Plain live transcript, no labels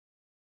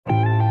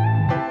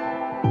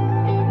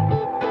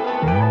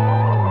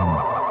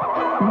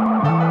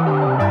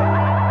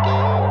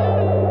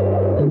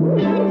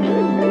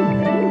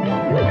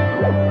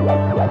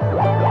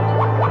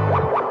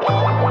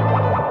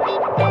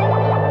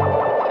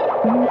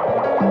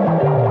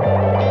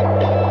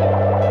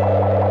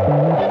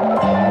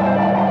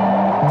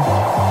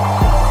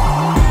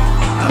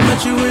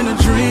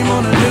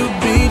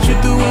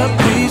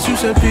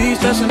a piece,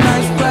 that's a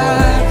nice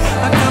ride.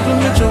 I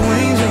compliment your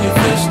wings and your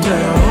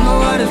fishtail. Don't know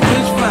why this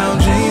bitch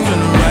found jeans on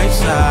the right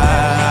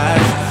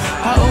side.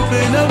 I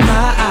open up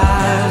my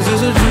eyes,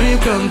 there's a dream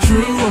come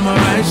true on my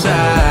right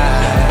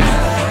side.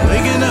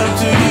 Waking up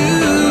to you,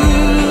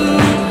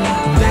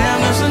 damn,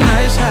 that's a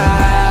nice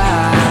high.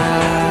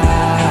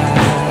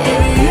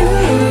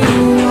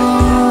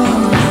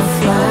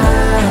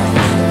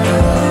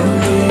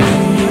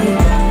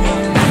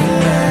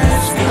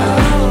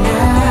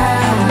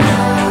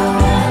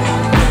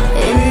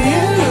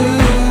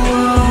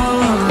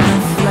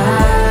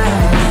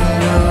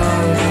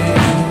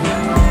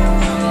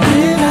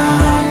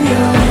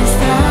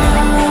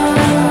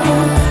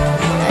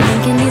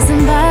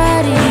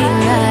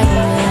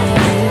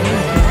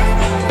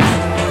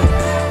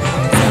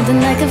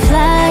 Like a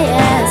fly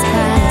as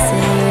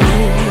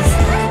Pisces,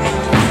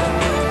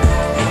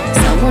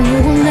 someone who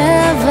will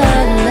never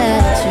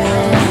let you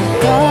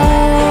go.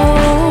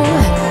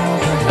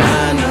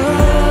 I know.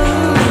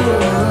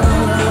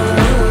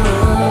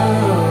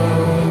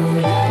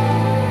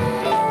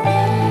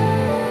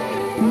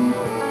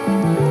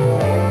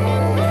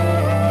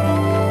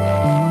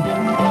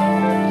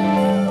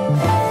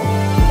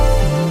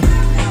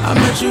 I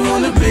met you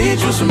on the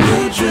beach with some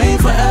blue dream.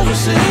 Forever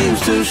seems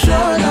too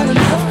short, not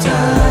enough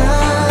time.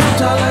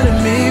 Taller than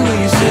me when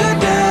you sit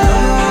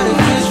down. The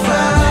fish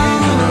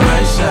found on the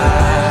right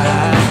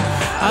side.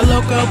 I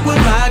look up with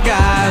my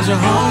guys, your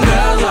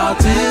homegirls, all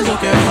 10s,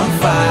 okay, I'm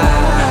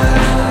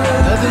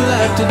fine. Nothing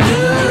left to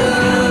do,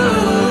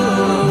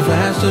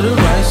 fast to the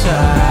right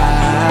side.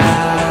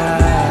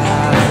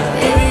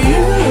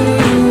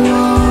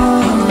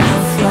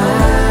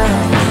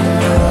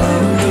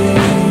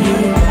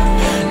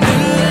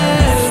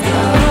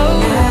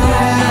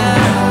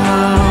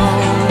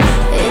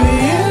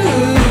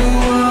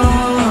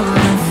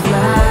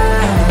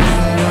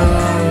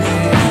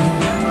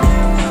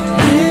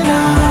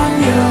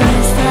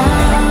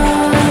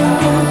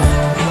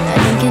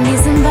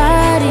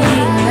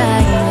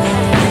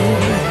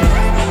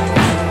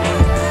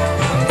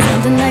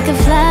 Like a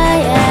fly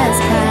as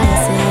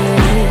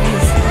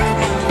Pisces,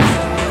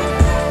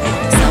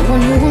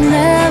 someone who will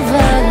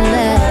never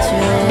let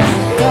you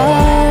go.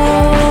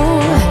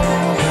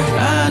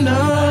 I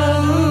know.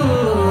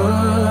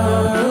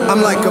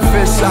 I'm like a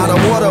fish out of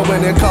water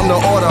when it come to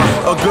order.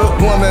 A good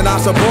woman, I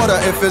support her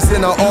if it's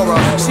in her aura.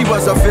 She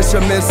was a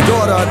fisherman's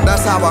daughter,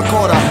 that's how I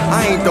caught her.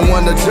 I ain't the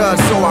one to judge,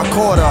 so I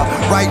caught her.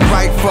 Right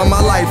from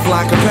my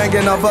lifeline,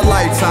 companion of a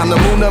lifetime. The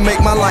moon to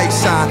make my light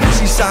shine.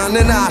 She shine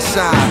and I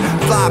shine.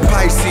 Fly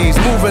Pisces,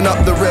 moving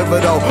up the river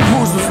though.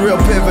 Moves was real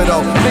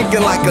pivotal,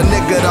 thinking like a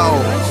nigga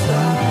though.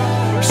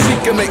 She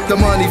can make the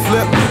money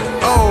flip.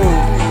 Oh,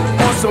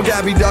 on some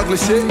Gabby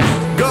Douglas shit.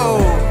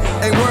 Go,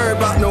 ain't worried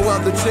about no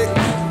other chick.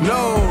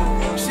 No,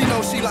 she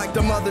knows she like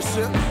the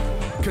mothership.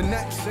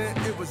 Connection,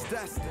 it was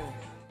destined.